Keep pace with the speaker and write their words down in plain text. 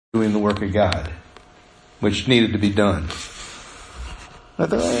doing the work of God, which needed to be done. I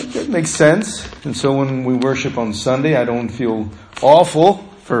thought that makes sense. And so when we worship on Sunday, I don't feel awful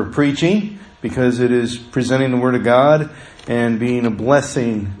for preaching because it is presenting the Word of God and being a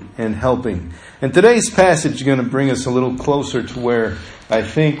blessing and helping. And today's passage is going to bring us a little closer to where I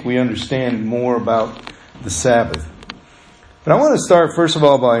think we understand more about the Sabbath. But I want to start, first of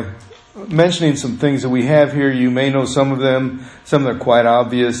all, by mentioning some things that we have here. You may know some of them. Some are quite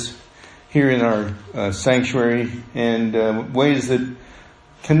obvious here in our sanctuary, and ways that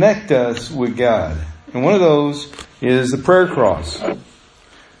connect us with God. And one of those is the prayer cross. The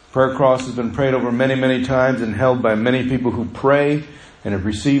prayer cross has been prayed over many, many times and held by many people who pray and have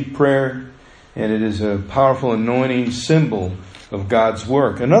received prayer. And it is a powerful anointing symbol of God's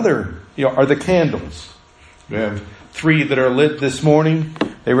work. Another are the candles. We have 3 that are lit this morning.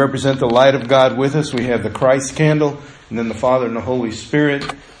 They represent the light of God with us. We have the Christ candle, and then the Father and the Holy Spirit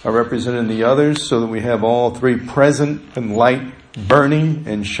are represented in the others, so that we have all 3 present and light burning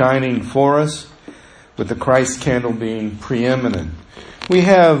and shining for us, with the Christ candle being preeminent. We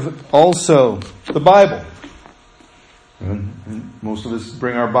have also the Bible. And most of us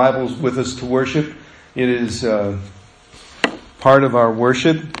bring our Bibles with us to worship. It is part of our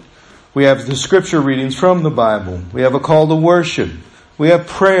worship. We have the scripture readings from the Bible. We have a call to worship. We have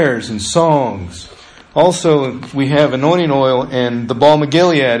prayers and songs. Also, we have anointing oil and the balm of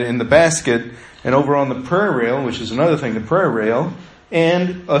Gilead in the basket, and over on the prayer rail, which is another thing, the prayer rail,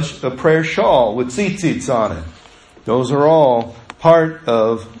 and a prayer shawl with tzitzits on it. Those are all part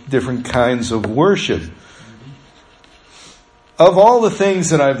of different kinds of worship. Of all the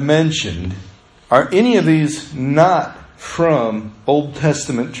things that I've mentioned, are any of these not from Old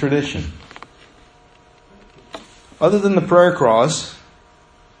Testament tradition? Other than the prayer cross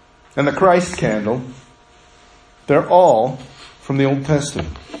and the Christ candle, they're all from the Old Testament.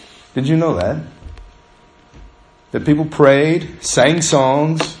 Did you know that? That people prayed, sang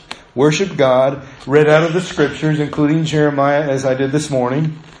songs, worshiped God, read out of the scriptures, including Jeremiah, as I did this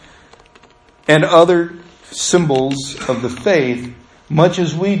morning, and other symbols of the faith, much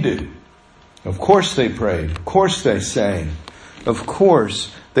as we do. Of course they prayed. Of course they sang. Of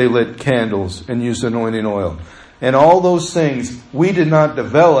course they lit candles and used anointing oil. And all those things we did not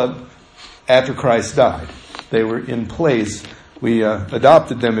develop after Christ died. They were in place. We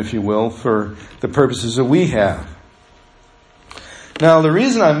adopted them, if you will, for the purposes that we have. Now, the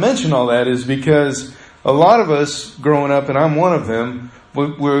reason I mention all that is because a lot of us growing up, and I'm one of them,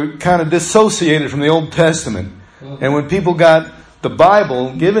 we're kind of dissociated from the Old Testament. And when people got the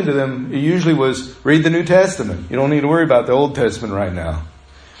Bible given to them, it usually was, read the New Testament. You don't need to worry about the Old Testament right now.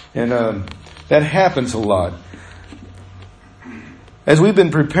 And that happens a lot. As we've been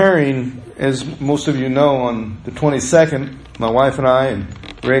preparing, as most of you know, on the 22nd, my wife and I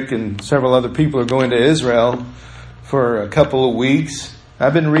and Rick and several other people are going to Israel for a couple of weeks.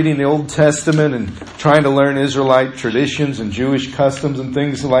 I've been reading the Old Testament and trying to learn Israelite traditions and Jewish customs and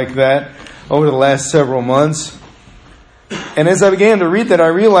things like that over the last several months. And as I began to read that, I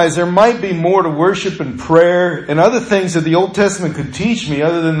realized there might be more to worship and prayer and other things that the Old Testament could teach me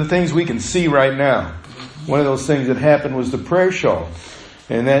other than the things we can see right now. One of those things that happened was the prayer shawl.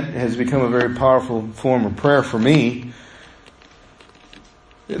 And that has become a very powerful form of prayer for me.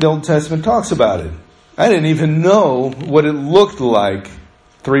 The Old Testament talks about it. I didn't even know what it looked like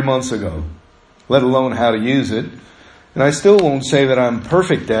 3 months ago, let alone how to use it. And I still won't say that I'm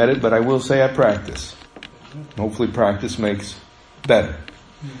perfect at it, but I will say I practice. Hopefully practice makes better.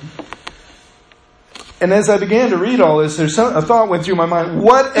 And as I began to read all this, a thought went through my mind.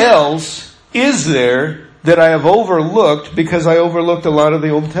 What else is there that I have overlooked because I overlooked a lot of the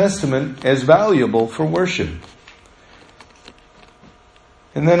Old Testament as valuable for worship?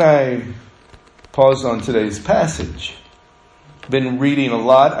 And then I paused on today's passage. Been reading a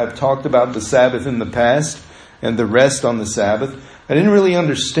lot. I've talked about the Sabbath in the past and the rest on the Sabbath. I didn't really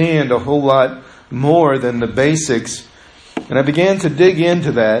understand a whole lot more than the basics. And I began to dig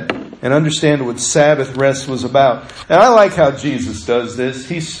into that and understand what Sabbath rest was about. And I like how Jesus does this.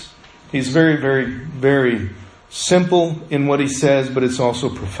 He's very, very, very simple in what he says, but it's also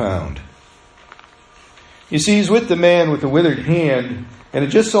profound. You see, he's with the man with the withered hand, and it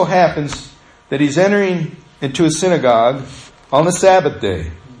just so happens that he's entering into a synagogue on the Sabbath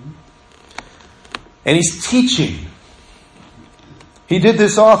day. And he's teaching. He did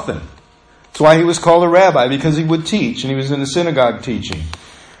this often. That's why he was called a rabbi, because he would teach, and he was in the synagogue teaching.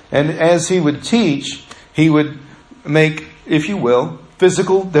 And as he would teach, he would make, if you will,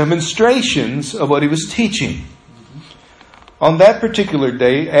 physical demonstrations of what he was teaching. On that particular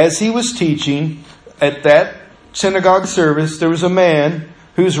day, as he was teaching, at that synagogue service, there was a man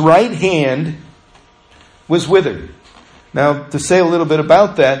whose right hand was withered. Now, to say a little bit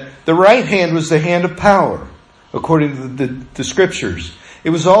about that, the right hand was the hand of power, according to the Scriptures. It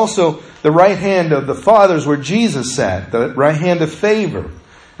was also the right hand of the fathers where Jesus sat, the right hand of favor.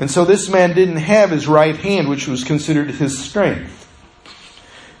 And so this man didn't have his right hand, which was considered his strength.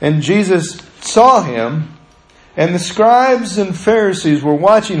 And Jesus saw him, and the scribes and Pharisees were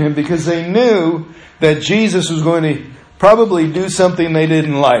watching him because they knew that Jesus was going to probably do something they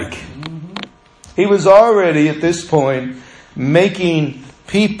didn't like. He was already, at this point, making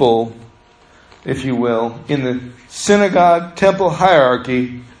people, if you will, in the synagogue temple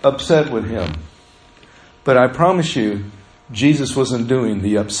hierarchy upset with him. But I promise you, Jesus wasn't doing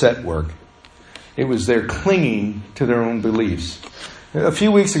the upset work. It was their clinging to their own beliefs. A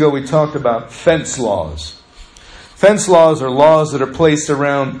few weeks ago we talked about fence laws. Fence laws are laws that are placed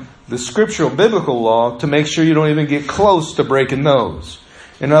around the scriptural biblical law to make sure you don't even get close to breaking those.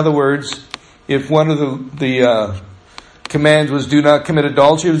 In other words, if one of the commands was do not commit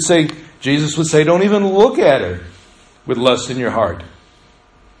adultery, Jesus would say, don't even look at her with lust in your heart.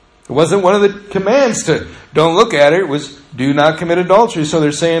 It wasn't one of the commands to don't look at her. It was do not commit adultery. So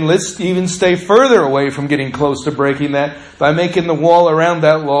they're saying let's even stay further away from getting close to breaking that by making the wall around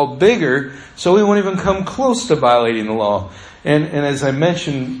that law bigger so we won't even come close to violating the law. And as I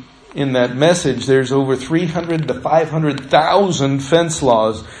mentioned in that message, there's over 300 to 500,000 fence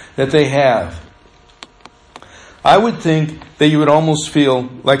laws that they have. I would think that you would almost feel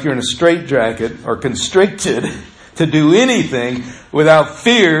like you're in a straitjacket or constricted to do anything without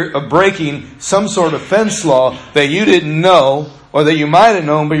fear of breaking some sort of fence law that you didn't know or that you might have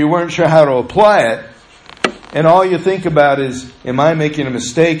known but you weren't sure how to apply it. And all you think about is, am I making a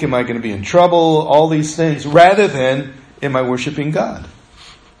mistake? Am I going to be in trouble? All these things, rather than, am I worshiping God?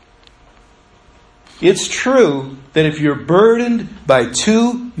 It's true that if you're burdened by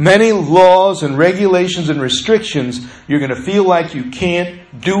too many laws and regulations and restrictions, you're going to feel like you can't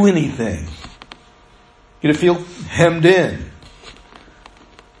do anything. You're going to feel hemmed in.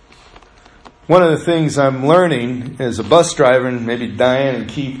 One of the things I'm learning as a bus driver, and maybe Diane and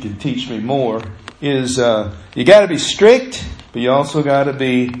Keith can teach me more, is you got to be strict, but you also got to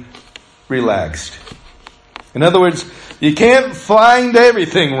be relaxed. In other words, you can't find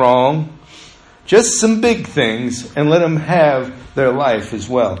everything wrong. Just some big things, and let them have their life as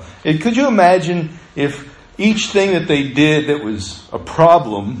well. And could you imagine if each thing that they did that was a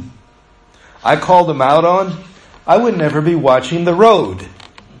problem, I called them out on, I would never be watching the road.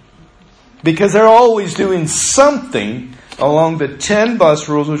 Because they're always doing something along the 10 bus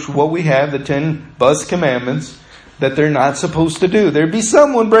rules, which is what we have, the 10 bus commandments, that they're not supposed to do. There'd be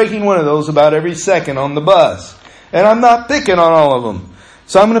someone breaking one of those about every second on the bus. And I'm not picking on all of them.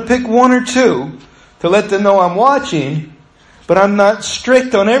 So I'm going to pick one or two to let them know I'm watching, but I'm not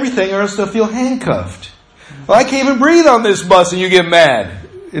strict on everything or else they'll feel handcuffed. Well, I can't even breathe on this bus and you get mad.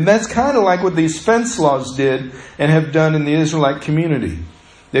 And that's kind of like what these fence laws did and have done in the Israelite community.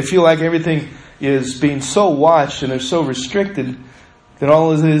 They feel like everything is being so watched and they're so restricted that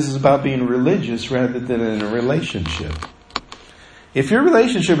all it is about being religious rather than in a relationship. If your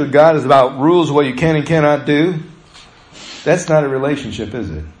relationship with God is about rules of what you can and cannot do, that's not a relationship, is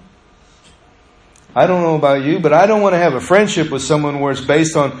it? I don't know about you, but I don't want to have a friendship with someone where it's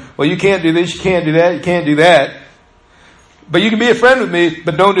based on, well, you can't do this, you can't do that, you can't do that. But you can be a friend with me,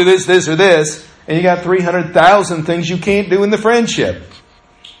 but don't do this, this, or this. And you got 300,000 things you can't do in the friendship.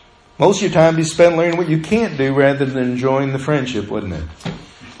 Most of your time be spent learning what you can't do rather than enjoying the friendship, wouldn't it?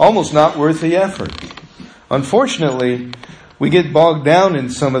 Almost not worth the effort. Unfortunately, we get bogged down in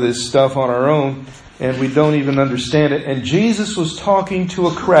some of this stuff on our own, and we don't even understand it. And Jesus was talking to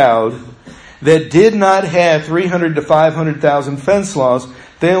a crowd that did not have 300 to 500,000 fence laws.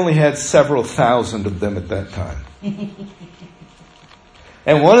 They only had several thousand of them at that time.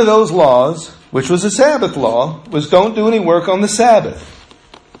 And one of those laws, which was a Sabbath law, was don't do any work on the Sabbath.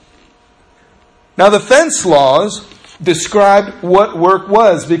 Now the fence laws described what work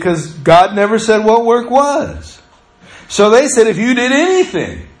was because God never said what work was. So they said if you did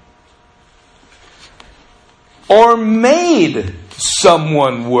anything or made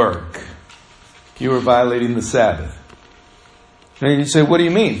someone work, you were violating the Sabbath. And you say, what do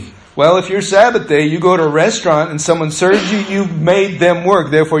you mean? Well, if your Sabbath day, you go to a restaurant and someone serves you, you made them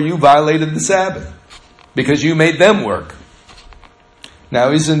work. Therefore, you violated the Sabbath because you made them work.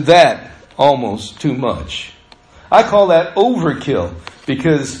 Now, isn't that almost too much? I call that overkill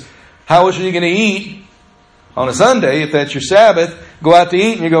because how else are you going to eat on a Sunday if that's your Sabbath? Go out to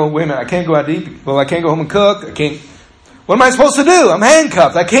eat and you go, wait a minute, I can't go out to eat. Well, I can't go home and cook. What am I supposed to do? I'm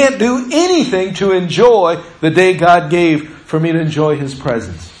handcuffed. I can't do anything to enjoy the day God gave for me to enjoy His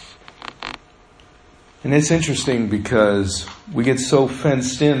presence. And it's interesting because we get so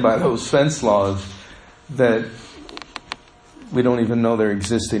fenced in by those fence laws that we don't even know they're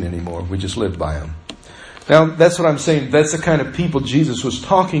existing anymore. We just live by them. Now, that's what I'm saying. That's the kind of people Jesus was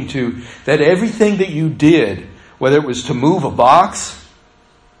talking to, that everything that you did, whether it was to move a box,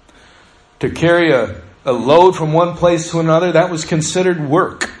 to carry a load from one place to another, that was considered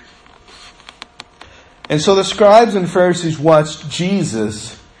work. And so the scribes and Pharisees watched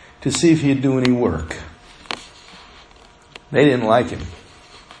Jesus to see if he'd do any work. They didn't like him,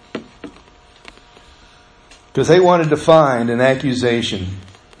 because they wanted to find an accusation.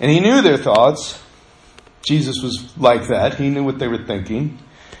 And he knew their thoughts. Jesus was like that. He knew what they were thinking.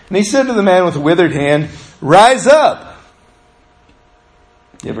 And he said to the man with the withered hand, "Rise up."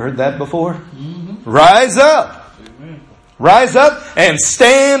 You ever heard that before? Mm-hmm. Rise up. Amen. Rise up and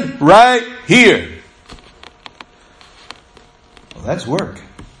stand right here. Well, that's work.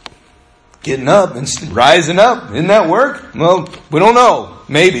 Getting up and rising up. Isn't that work? Well, we don't know.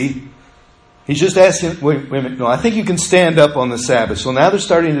 Maybe. He's just asking, wait a minute. No, I think you can stand up on the Sabbath. So now they're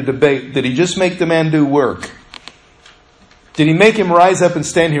starting to debate. Did he just make the man do work? Did he make him rise up and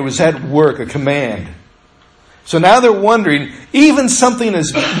stand here? Was that work, a command? So now they're wondering, even something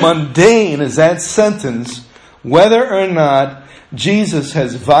as mundane as that sentence, whether or not Jesus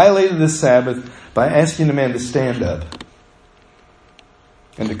has violated the Sabbath by asking the man to stand up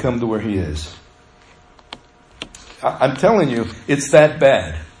and to come to where he is. I'm telling you, it's that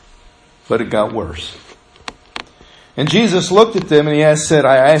bad. But it got worse. And Jesus looked at them and he said,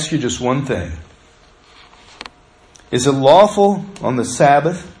 "I ask you just one thing. Is it lawful on the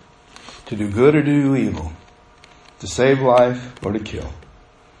Sabbath to do good or to do evil? To save life or to kill?"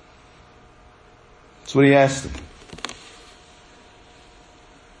 That's what he asked them.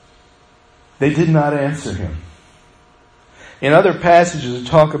 They did not answer him. In other passages that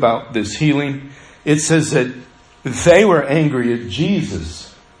talk about this healing, it says that they were angry at Jesus.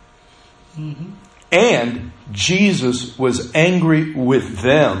 Mm-hmm. And Jesus was angry with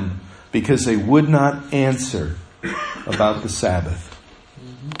them because they would not answer about the Sabbath.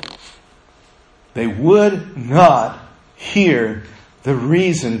 Mm-hmm. They would not hear the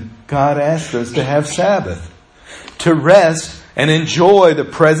reason God asked us to have Sabbath. To rest and enjoy the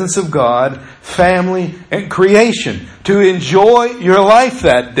presence of God, family, and creation. To enjoy your life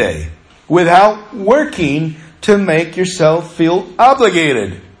that day without working to make yourself feel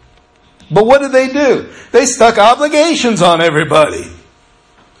obligated. But what did they do? They stuck obligations on everybody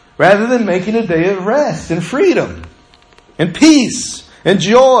rather than making a day of rest and freedom and peace and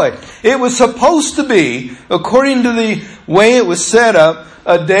joy. It was supposed to be, according to the way it was set up,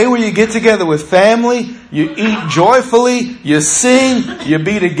 a day where you get together with family, you eat joyfully, you sing, you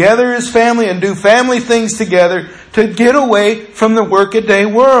be together as family and do family things together to get away from the workaday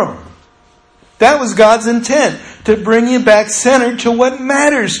world. That was God's intent, to bring you back centered to what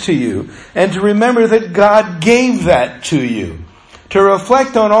matters to you and to remember that God gave that to you. To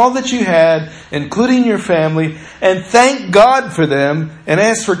reflect on all that you had, including your family, and thank God for them and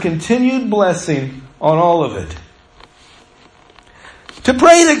ask for continued blessing on all of it. To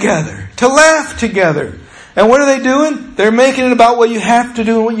pray together, to laugh together. And what are they doing? They're making it about what you have to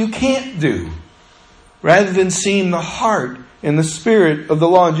do and what you can't do, rather than seeing the heart and the spirit of the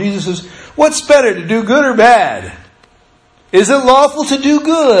law. And Jesus says, what's better, to do good or bad? Is it lawful to do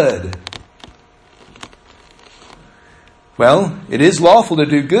good? Well, it is lawful to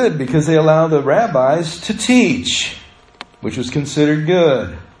do good because they allow the rabbis to teach, which was considered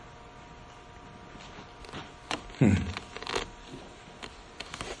good.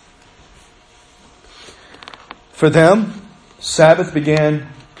 For them, Sabbath began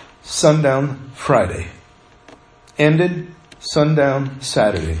sundown Friday, ended sundown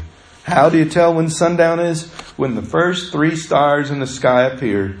Saturday. How do you tell when sundown is? When the first 3 stars in the sky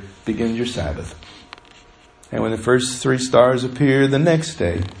appear, begins your Sabbath. And when the first 3 stars appear the next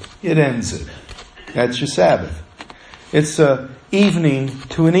day, it ends it. That's your Sabbath. It's a evening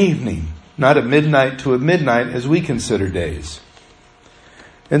to an evening, not a midnight to a midnight as we consider days.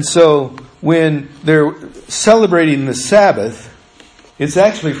 And so when they're celebrating the Sabbath, it's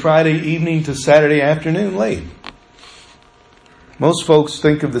actually Friday evening to Saturday afternoon late. Most folks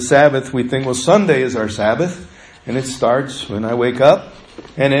think of the Sabbath, we think, well, Sunday is our Sabbath, and it starts when I wake up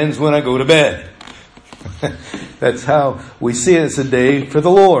and ends when I go to bed. That's how we see it as a day for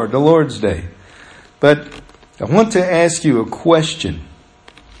the Lord, the Lord's Day. But I want to ask you a question.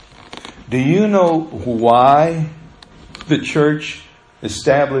 Do you know why the church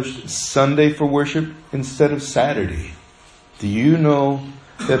established Sunday for worship instead of Saturday? Do you know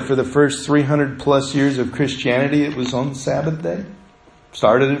that for the first 300 plus years of Christianity, it was on Sabbath day?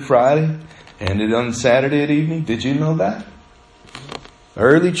 Started at Friday, ended on Saturday at evening. Did you know that?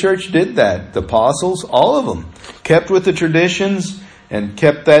 Early church did that. The apostles, all of them, kept with the traditions and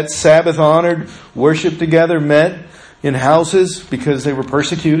kept that Sabbath honored, worship together, met in houses because they were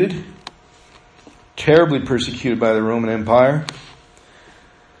persecuted. Terribly persecuted by the Roman Empire.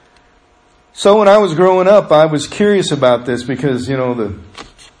 So when I was growing up, I was curious about this because, the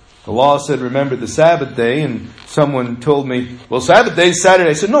law said remember the Sabbath day, and someone told me, well, Sabbath day is Saturday.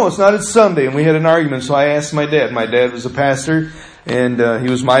 I said, no, it's not, it's Sunday. And we had an argument, so I asked my dad. My dad was a pastor, and he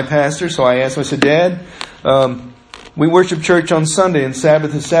was my pastor, so I asked him, I said, Dad, we worship church on Sunday and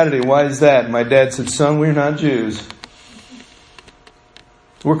Sabbath is Saturday. Why is that? And my dad said, son, we're not Jews.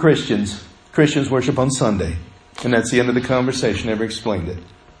 We're Christians. Christians worship on Sunday. And that's the end of the conversation. Never explained it.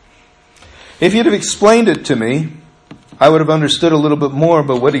 If you'd have explained it to me, I would have understood a little bit more.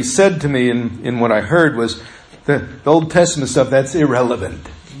 But what he said to me in what I heard was the Old Testament stuff, that's irrelevant.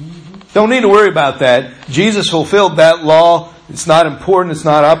 Don't need to worry about that. Jesus fulfilled that law. It's not important. It's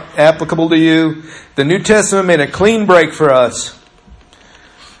not applicable to you. The New Testament made a clean break for us.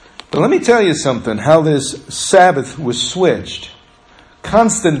 But let me tell you something, how this Sabbath was switched.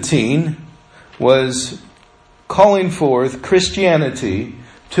 Constantine was calling forth Christianity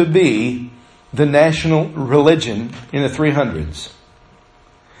to be the national religion in the 300s.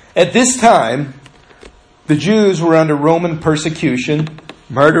 At this time, the Jews were under Roman persecution,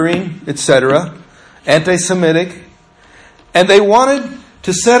 murdering, etc., anti-Semitic, and they wanted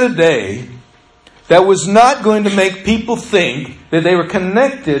to set a day that was not going to make people think that they were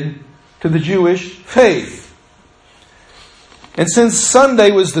connected to the Jewish faith. And since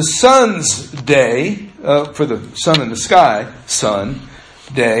Sunday was the sun's day, for the sun in the sky, sun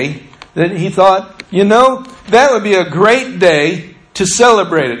day, then he thought, that would be a great day to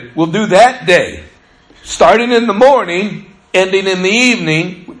celebrate it. We'll do that day. Starting in the morning, ending in the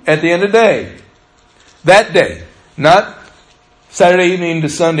evening, at the end of the day. That day. Not Saturday evening to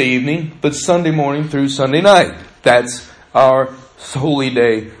Sunday evening, but Sunday morning through Sunday night. That's our holy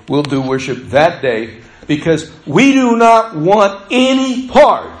day. We'll do worship that day because we do not want any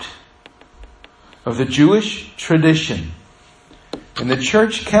part of the Jewish tradition. And the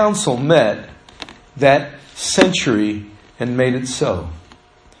church council met that century and made it so.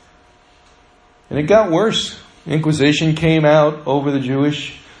 And it got worse. Inquisition came out over the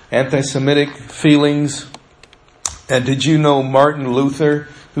Jewish anti-Semitic feelings. And did you know Martin Luther,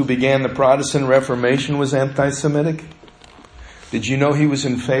 who began the Protestant Reformation, was anti-Semitic? Did you know he was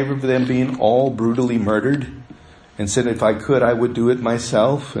in favor of them being all brutally murdered? And said, if I could, I would do it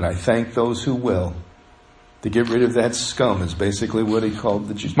myself. And I thank those who will. To get rid of that scum is basically what he called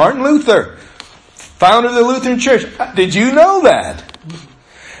the Jews. Martin Luther, founder of the Lutheran Church. Did you know that?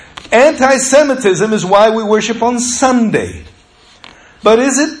 Anti-Semitism is why we worship on Sunday. But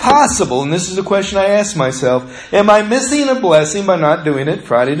is it possible, and this is a question I ask myself, am I missing a blessing by not doing it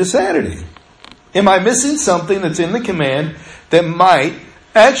Friday to Saturday? Am I missing something that's in the command that might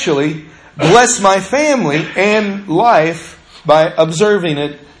actually bless my family and life by observing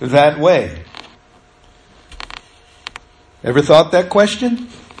it that way? Ever thought that question?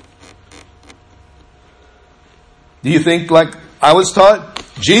 Do you think, like I was taught,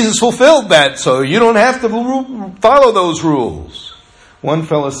 Jesus fulfilled that, so you don't have to follow those rules? One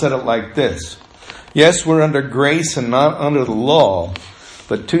fellow said it like this. Yes, we're under grace and not under the law,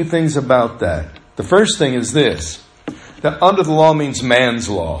 but two things about that. The first thing is this, that under the law means man's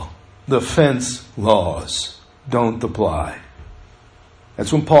law. The fence laws don't apply.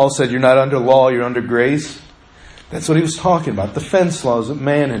 That's when Paul said you're not under law, you're under grace. That's what he was talking about. The fence laws that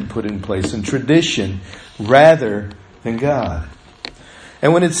man had put in place and tradition rather than God.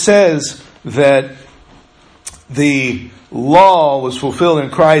 And when it says that the law was fulfilled in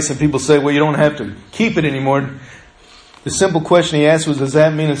Christ and people say, well, you don't have to keep it anymore. The simple question he asked was, does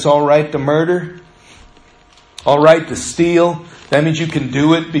that mean it's all right to murder? All right to steal? That means you can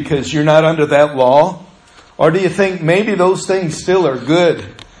do it because you're not under that law? Or do you think maybe those things still are good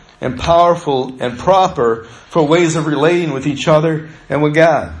and powerful and proper for ways of relating with each other and with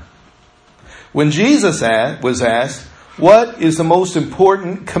God? When Jesus was asked, what is the most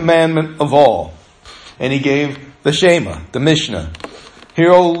important commandment of all? And he gave the Shema, the Mishnah.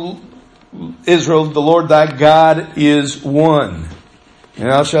 Hear, O Israel, the Lord thy God is one. And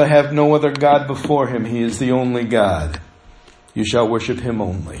thou shalt have no other God before him. He is the only God. You shall worship him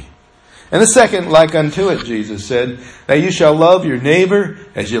only. And the second, like unto it, Jesus said, that you shall love your neighbor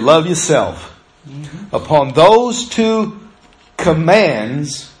as you love yourself. Mm-hmm. Upon those two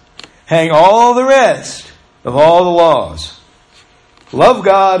commands hang all the rest of all the laws. Love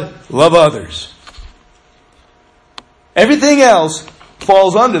God, love others. Everything else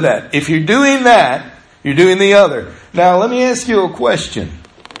falls under that. If you're doing that, you're doing the other. Now, let me ask you a question.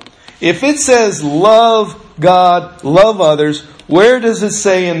 If it says love God, love others, where does it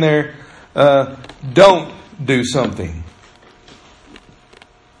say in there, don't do something?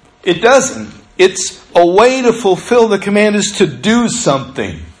 It doesn't. It's a way to fulfill the command is to do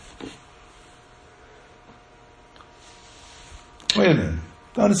something. Wait a minute.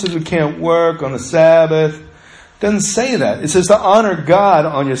 God says we can't work on the Sabbath. It doesn't say that. It says to honor God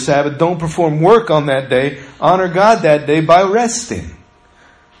on your Sabbath. Don't perform work on that day. Honor God that day by resting.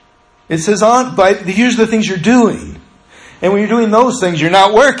 It says, here's the things you're doing. And when you're doing those things, you're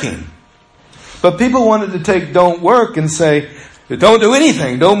not working. But people wanted to take don't work and say, don't do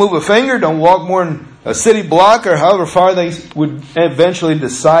anything. Don't move a finger. Don't walk more than a city block or however far they would eventually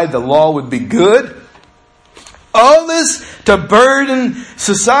decide the law would be good. All this to burden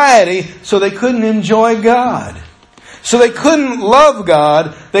society so they couldn't enjoy God. So they couldn't love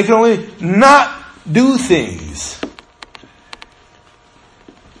God. They could only not do things.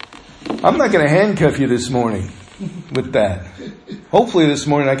 I'm not going to handcuff you this morning with that. Hopefully this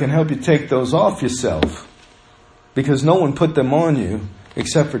morning I can help you take those off yourself. Because no one put them on you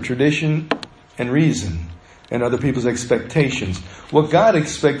except for tradition and reason and other people's expectations. What God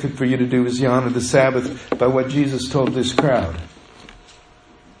expected for you to do is you honor the Sabbath by what Jesus told this crowd.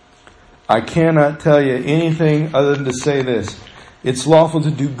 I cannot tell you anything other than to say this. It's lawful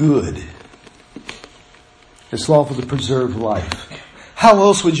to do good. It's lawful to preserve life. How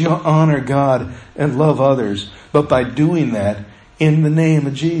else would you honor God and love others but by doing that in the name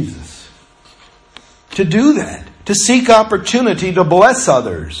of Jesus? To do that. To seek opportunity to bless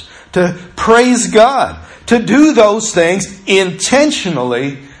others. To praise God. To do those things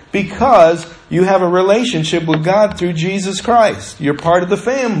intentionally because you have a relationship with God through Jesus Christ. You're part of the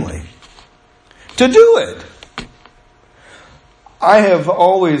family. To do it. I have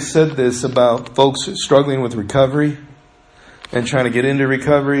always said this about folks struggling with recovery and trying to get into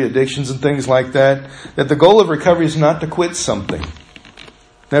recovery, addictions and things like that, that the goal of recovery is not to quit something.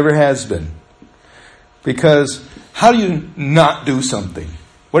 Never has been. Because how do you not do something?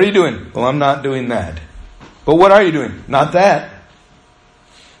 What are you doing? Well, I'm not doing that. But what are you doing? Not that.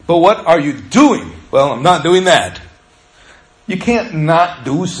 But what are you doing? Well, I'm not doing that. You can't not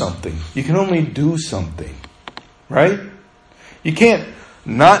do something. You can only do something. Right? You can't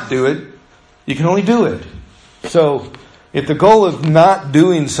not do it. You can only do it. So, if the goal of not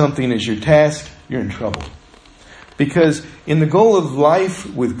doing something is your task, you're in trouble. Because in the goal of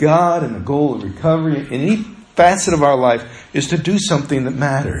life with God and the goal of recovery, in any facet of our life, is to do something that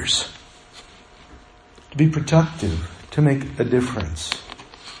matters. To be productive. To make a difference.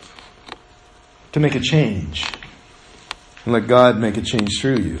 To make a change. And let God make a change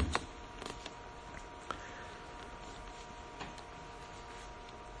through you.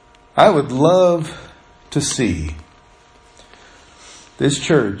 I would love to see this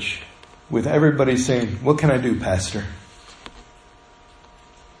church with everybody saying, what can I do, Pastor?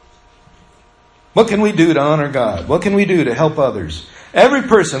 What can we do to honor God? What can we do to help others? Every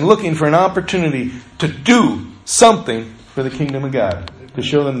person looking for an opportunity to do something for the kingdom of God. To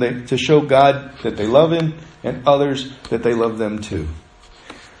show God that they love Him and others that they love them too.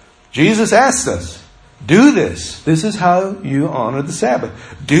 Jesus asked us, do this. This is how you honor the Sabbath.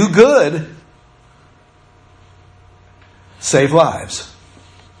 Do good. Save lives.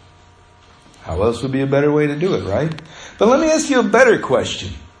 How else would be a better way to do it, right? But let me ask you a better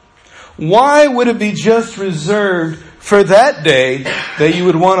question. Why would it be just reserved for that day that you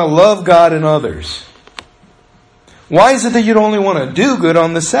would want to love God and others? Why is it that you'd only want to do good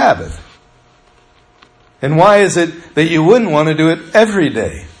on the Sabbath? And why is it that you wouldn't want to do it every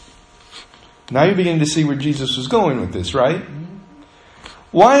day? Now you're beginning to see where Jesus was going with this, right?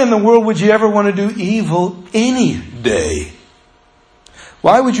 Why in the world would you ever want to do evil any day?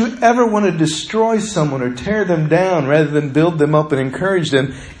 Why would you ever want to destroy someone or tear them down rather than build them up and encourage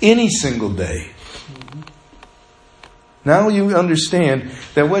them any single day? Now you understand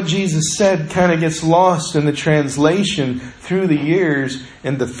that what Jesus said kind of gets lost in the translation through the years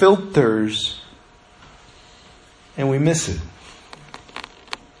and the filters, and we miss it.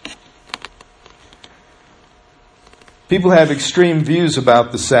 People have extreme views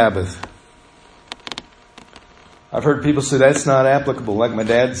about the Sabbath. I've heard people say that's not applicable, like my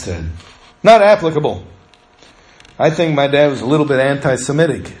dad said. Not applicable. I think my dad was a little bit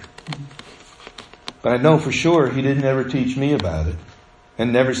anti-Semitic. But I know for sure he didn't ever teach me about it.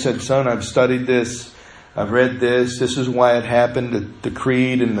 And never said, son, I've studied this. I've read this. This is why it happened. The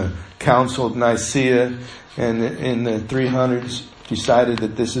Creed and the Council of Nicaea and in the 300s. decided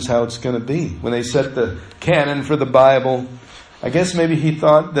that this is how it's going to be. When they set the canon for the Bible, I guess maybe he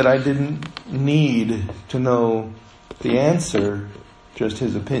thought that I didn't need to know the answer, just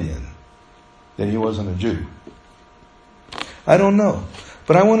his opinion, that he wasn't a Jew. I don't know.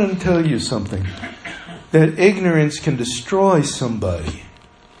 But I wanted to tell you something. That ignorance can destroy somebody.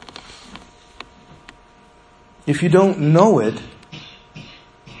 If you don't know it,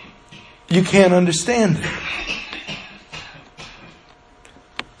 you can't understand it.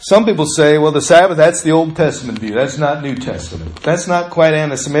 Some people say, well, the Sabbath, that's the Old Testament view. That's not New Testament. That's not quite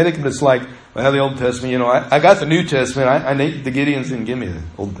anti-Semitic, but it's like, well, the Old Testament, I got the New Testament. The Gideons didn't give me the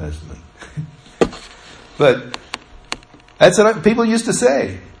Old Testament. But that's what people used to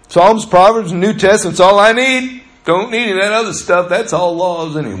say. Psalms, Proverbs, and New Testament's all I need. Don't need any of that other stuff. That's all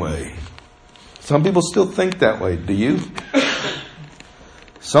laws anyway. Some people still think that way. Do you?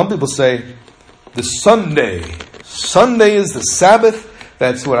 Some people say, the Sunday is the Sabbath.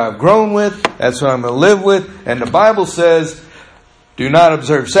 That's what I've grown with. That's what I'm going to live with. And the Bible says, do not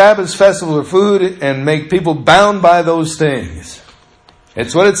observe Sabbaths, festivals, or food, and make people bound by those things.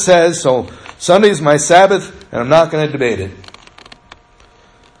 It's what it says. So Sunday is my Sabbath, and I'm not going to debate it.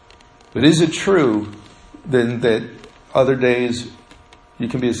 But is it true then that other days you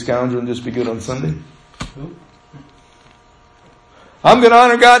can be a scoundrel and just be good on Sunday? I'm going to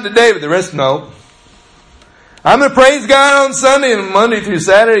honor God today, but the rest, no. I'm going to praise God on Sunday, and Monday through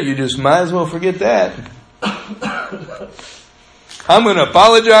Saturday, you just might as well forget that. I'm going to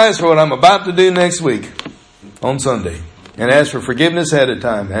apologize for what I'm about to do next week on Sunday and ask for forgiveness ahead of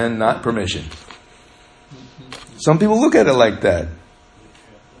time and not permission. Some people look at it like that.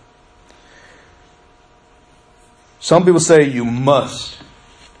 Some people say you must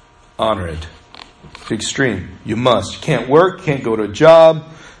honor it. It's extreme. You must. You can't work, can't go to a job.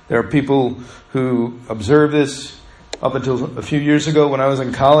 There are people who observe this. Up until a few years ago when I was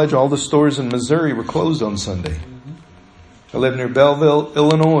in college, all the stores in Missouri were closed on Sunday. I lived near Belleville,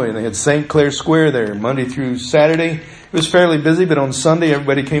 Illinois, and they had St. Clair Square there Monday through Saturday. It was fairly busy, but on Sunday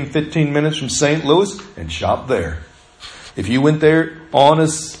everybody came 15 minutes from St. Louis and shopped there. If you went there on a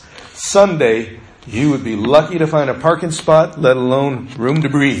Sunday, you would be lucky to find a parking spot, let alone room to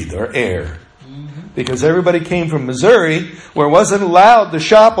breathe or air. Because everybody came from Missouri, where it wasn't allowed to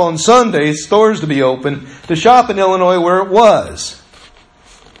shop on Sundays, stores to be open, to shop in Illinois where it was.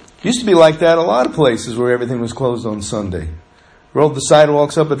 It used to be like that a lot of places where everything was closed on Sunday. Rolled the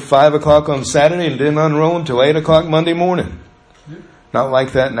sidewalks up at 5 o'clock on Saturday and didn't unroll until 8 o'clock Monday morning. Not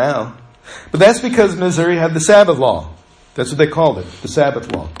like that now. But that's because Missouri had the Sabbath law. That's what they called it, the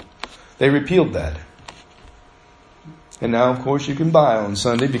Sabbath law. They repealed that. And now, of course, you can buy on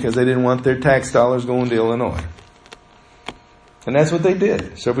Sunday because they didn't want their tax dollars going to Illinois. And that's what they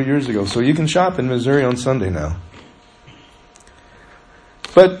did several years ago. So you can shop in Missouri on Sunday now.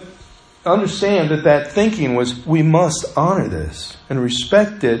 But understand that thinking was, we must honor this and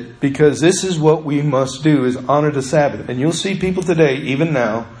respect it because this is what we must do, is honor the Sabbath. And you'll see people today, even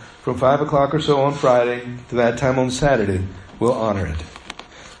now, from 5 o'clock or so on Friday to that time on Saturday, will honor it.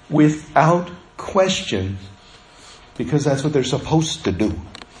 Without question, because that's what they're supposed to do.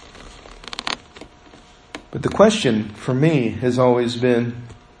 But the question for me has always been,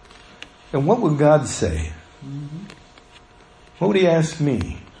 and what would God say? What would He ask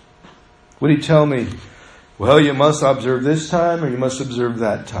me? Would He tell me, well, you must observe this time or you must observe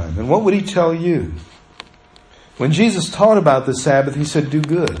that time? And what would He tell you? When Jesus taught about the Sabbath, He said, do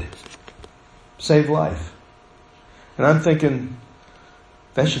good. Save life. And I'm thinking,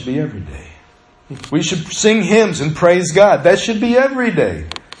 that should be every day. We should sing hymns and praise God. That should be every day.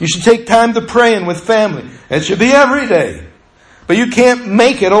 You should take time to pray and with family. That should be every day. But you can't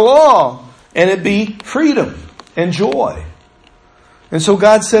make it a law and it be freedom and joy. And so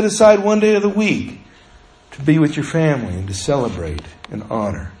God set aside one day of the week to be with your family and to celebrate and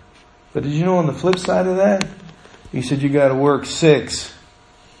honor. But did you know on the flip side of that, He said you got to work 6.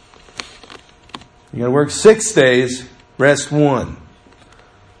 You got to work 6 days, rest 1.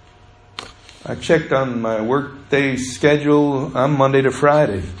 I checked on my work day schedule. I'm Monday to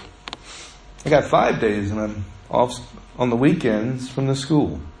Friday. I got 5 days and I'm off on the weekends from the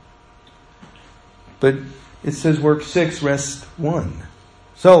school. But it says work 6, rest 1.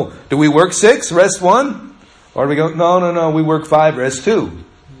 So, do we work 6, rest 1? Or do we go, no, we work 5, rest 2.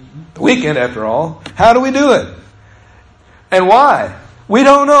 The weekend after all. How do we do it? And why? We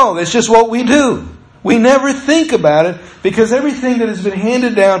don't know. It's just what we do. We never think about it because everything that has been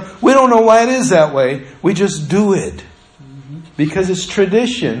handed down, we don't know why it is that way. We just do it. Because it's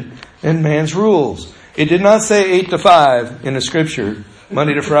tradition and man's rules. It did not say 8 to 5 in the Scripture.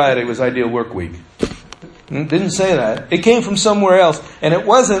 Monday to Friday was ideal work week. It didn't say that. It came from somewhere else. And it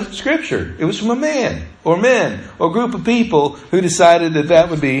wasn't Scripture. It was from a man or men or a group of people who decided that that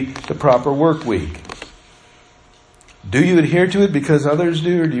would be the proper work week. Do you adhere to it because others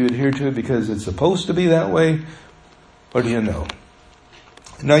do? Or do you adhere to it because it's supposed to be that way? Or do you know?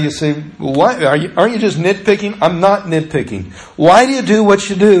 Now you say, well, why aren't you just nitpicking? I'm not nitpicking. Why do you do what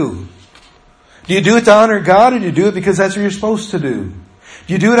you do? Do you do it to honor God, or do you do it because that's what you're supposed to do?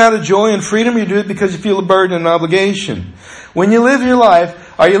 Do you do it out of joy and freedom, or you do it because you feel a burden and an obligation? When you live your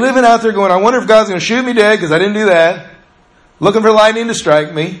life, are you living out there going, I wonder if God's going to shoot me dead because I didn't do that? Looking for lightning to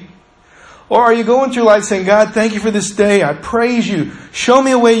strike me? Or are you going through life saying, God, thank you for this day. I praise you. Show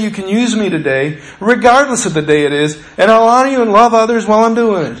me a way you can use me today, regardless of the day it is, and I'll honor you and love others while I'm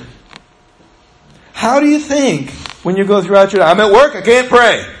doing it. How do you think when you go throughout your day? I'm at work, I can't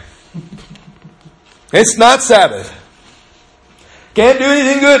pray. It's not Sabbath. Can't do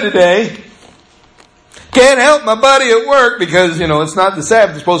anything good today. Can't help my buddy at work because, it's not the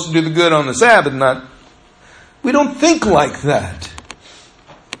Sabbath. You're supposed to do the good on the Sabbath, not... We don't think like that.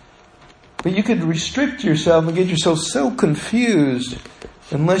 But you could restrict yourself and get yourself so confused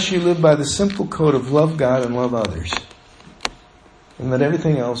unless you live by the simple code of love God and love others. And let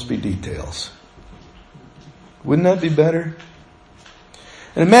everything else be details. Wouldn't that be better?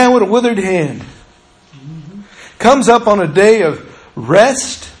 And a man with a withered hand comes up on a day of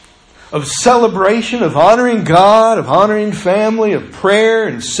rest, of celebration, of honoring God, of honoring family, of prayer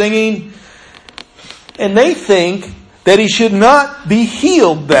and singing. And they think that he should not be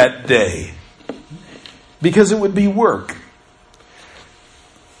healed that day because it would be work.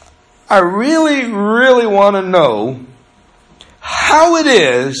 I really, really want to know how it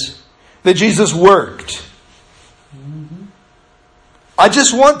is that Jesus worked. I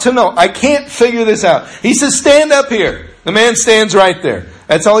just want to know. I can't figure this out. He says, stand up here. The man stands right there.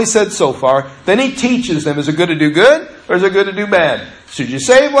 That's all he said so far. Then he teaches them, is it good to do good or is it good to do bad? Should you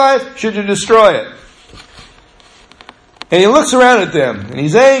save life? Should you destroy it? And he looks around at them and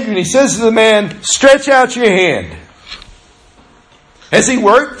he's angry and he says to the man, stretch out your hand. Has he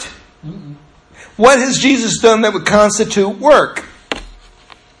worked? What has Jesus done that would constitute work?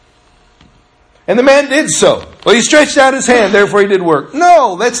 And the man did so. Well, he stretched out his hand, therefore he did work.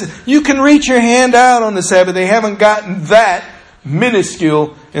 No, you can reach your hand out on the Sabbath. They haven't gotten that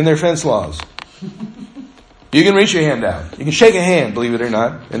minuscule in their fence laws. You can reach your hand out. You can shake a hand, believe it or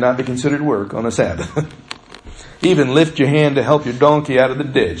not, and not be considered work on a Sabbath. Even lift your hand to help your donkey out of the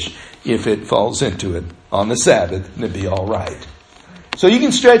ditch if it falls into it on the Sabbath, and it'd be all right. So you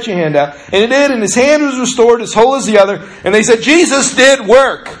can stretch your hand out. And it did, and his hand was restored as whole as the other. And they said, Jesus did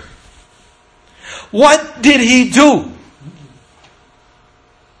work. What did he do?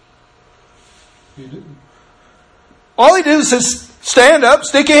 He didn't. All he did was say, stand up,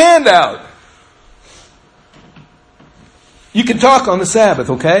 stick your hand out. You can talk on the Sabbath,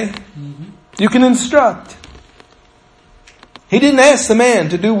 okay? Mm-hmm. You can instruct. He didn't ask the man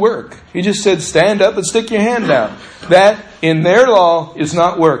to do work. He just said, stand up and stick your hand out. That, in their law, is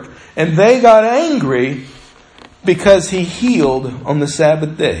not work. And they got angry because he healed on the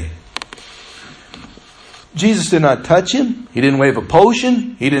Sabbath day. Jesus did not touch him. He didn't wave a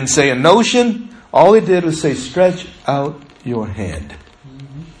potion. He didn't say a notion. All he did was say, stretch out your hand.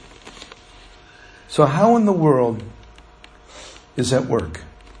 Mm-hmm. So how in the world is that work?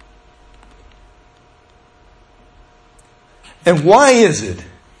 And why is it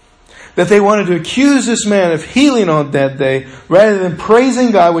that they wanted to accuse this man of healing on that day rather than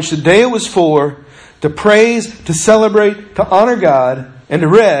praising God, which the day it was for, to praise, to celebrate, to honor God, and to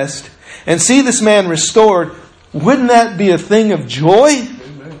rest, and see this man restored? Wouldn't that be a thing of joy?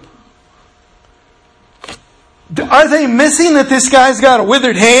 Amen. Are they missing that this guy's got a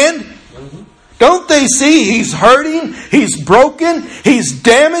withered hand? Don't they see he's hurting, he's broken, he's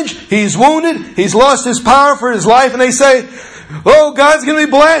damaged, he's wounded, he's lost his power for his life, and they say, oh, God's going to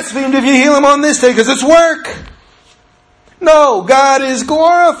be blasphemed if you heal him on this day because it's work. No, God is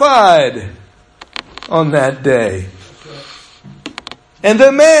glorified on that day. And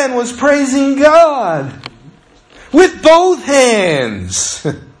the man was praising God with both hands,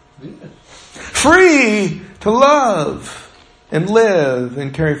 free to love and live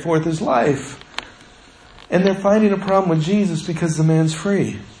and carry forth his life. And they're finding a problem with Jesus because the man's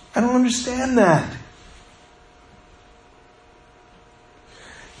free. I don't understand that.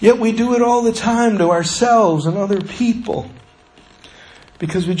 Yet we do it all the time to ourselves and other people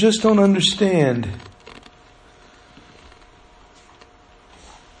because we just don't understand.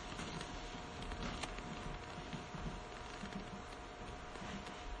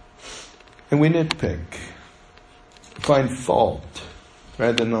 And we nitpick, find fault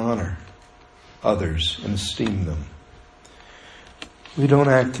rather than honor. others and esteem them. We don't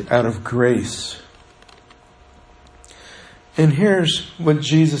act out of grace. And here's what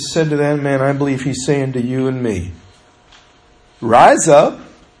Jesus said to that man. I believe He's saying to you and me. Rise up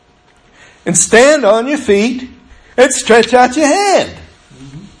and stand on your feet and stretch out your hand.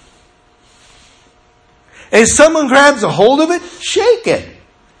 And if someone grabs a hold of it, shake it.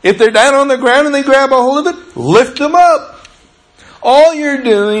 If they're down on the ground and they grab a hold of it, lift them up. All you're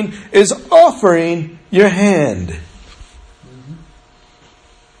doing is offering your hand.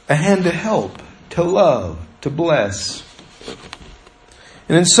 A hand to help, to love, to bless.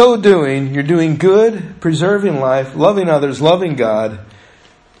 And in so doing, you're doing good, preserving life, loving others, loving God.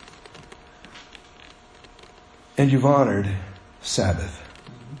 And you've honored Sabbath.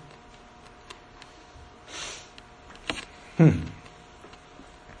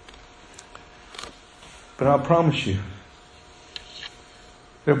 But I'll promise you,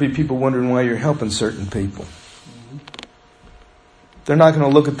 there'll be people wondering why you're helping certain people. They're not going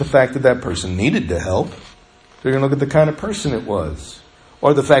to look at the fact that that person needed to help. They're going to look at the kind of person it was.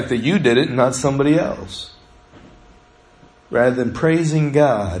 Or the fact that you did it and not somebody else. Rather than praising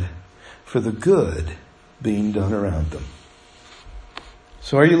God for the good being done around them.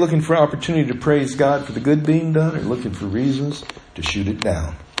 So are you looking for opportunity to praise God for the good being done, or looking for reasons to shoot it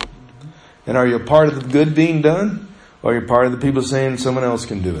down? And are you a part of the good being done, or are you part of the people saying someone else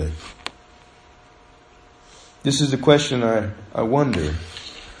can do it? This is the question I wonder.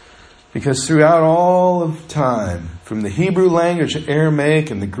 Because throughout all of time, from the Hebrew language, Aramaic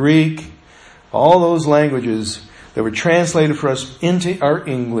and the Greek, all those languages that were translated for us into our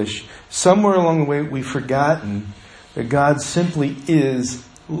English, somewhere along the way we've forgotten that God simply is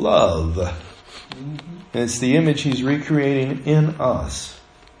love. And it's the image He's recreating in us.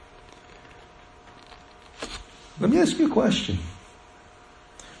 Let me ask you a question.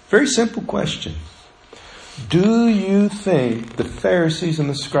 Very simple question. Do you think the Pharisees and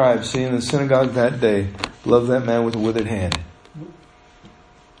the scribes sitting in the synagogue that day loved that man with a withered hand?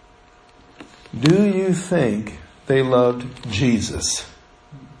 Do you think they loved Jesus?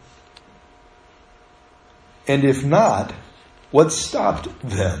 And if not, what stopped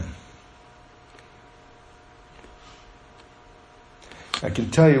them? I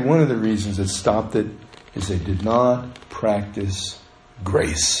can tell you one of the reasons that stopped it is they did not practice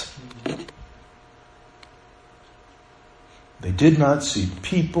grace. They did not see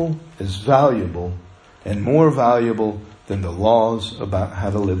people as valuable and more valuable than the laws about how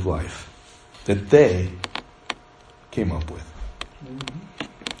to live life that they came up with.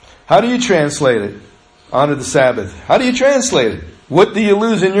 How do you translate it? Honor the Sabbath. How do you translate it? What do you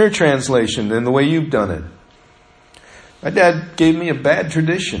lose in your translation and the way you've done it? My dad gave me a bad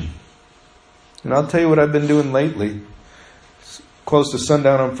tradition. And I'll tell you what I've been doing lately. Close to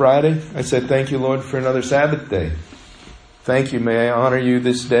sundown on Friday, I said, thank you, Lord, for another Sabbath day. Thank you. May I honor you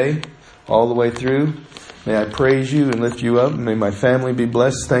this day all the way through. May I praise you and lift you up. May my family be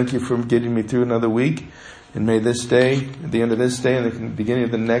blessed. Thank you for getting me through another week. And may this day, at the end of this day and the beginning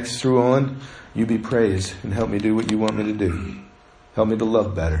of the next through on, you be praised and help me do what you want me to do. Help me to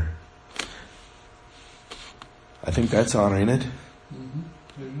love better. I think that's honoring it.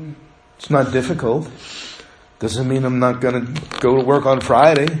 It's not difficult. Doesn't mean I'm not going to go to work on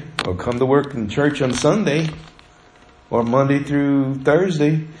Friday or come to work in church on Sunday or Monday through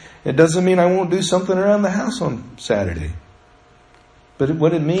Thursday. It doesn't mean I won't do something around the house on Saturday. But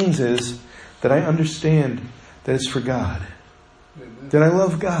what it means is that I understand that it's for God. Amen. That I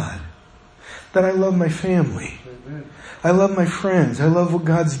love God. That I love my family. Amen. I love my friends. I love what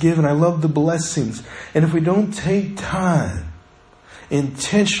God's given. I love the blessings. And if we don't take time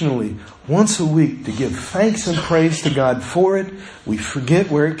intentionally once a week to give thanks and praise to God for it, we forget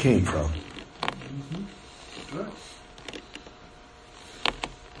where it came from.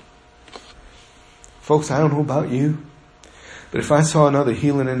 Folks, I don't know about you, but if I saw another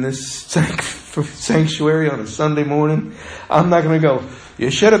healing in this sanctuary on a Sunday morning, I'm not going to go,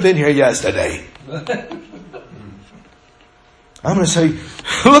 you should have been here yesterday. I'm going to say,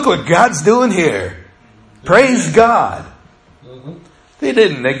 look what God's doing here. Praise God. They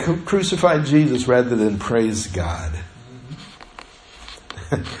didn't. They crucified Jesus rather than praise God.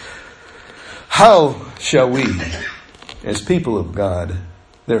 How shall we, as people of God,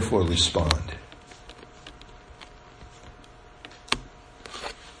 therefore respond?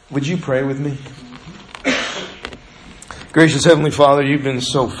 Would you pray with me? Gracious Heavenly Father, you've been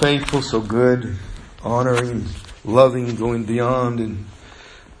so faithful, so good, honoring, loving, going beyond in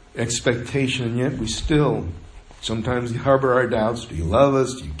expectation, and yet we still sometimes harbor our doubts. Do you love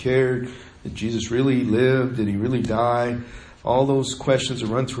us? Do you care? Did Jesus really live? Did He really die? all those questions that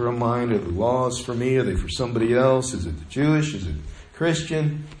run through our mind. Are the laws for me? Are they for somebody else? Is it the Jewish? Is it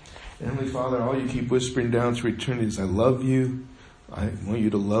Christian? Heavenly Father, all you keep whispering down through eternity is, I love you. I want you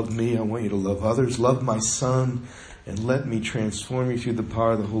to love me. I want you to love others. Love my Son. And let me transform you through the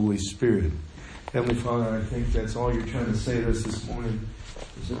power of the Holy Spirit. Heavenly Father, I think that's all you're trying to say to us this morning,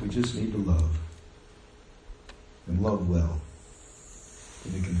 is that we just need to love. And love well.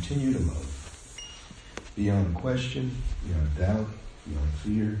 And to continue to love. Beyond question, beyond doubt, beyond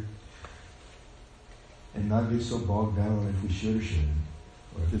fear. And not get so bogged down if we should or shouldn't.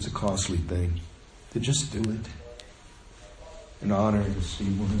 Or if it's a costly thing. To just do it. And honor and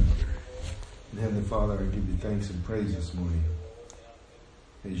esteem one another. And Heavenly Father, I give you thanks and praise this morning.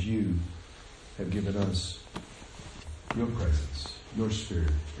 As you have given us your presence, your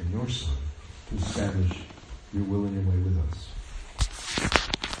Spirit, and your Son to establish your will and your way with us.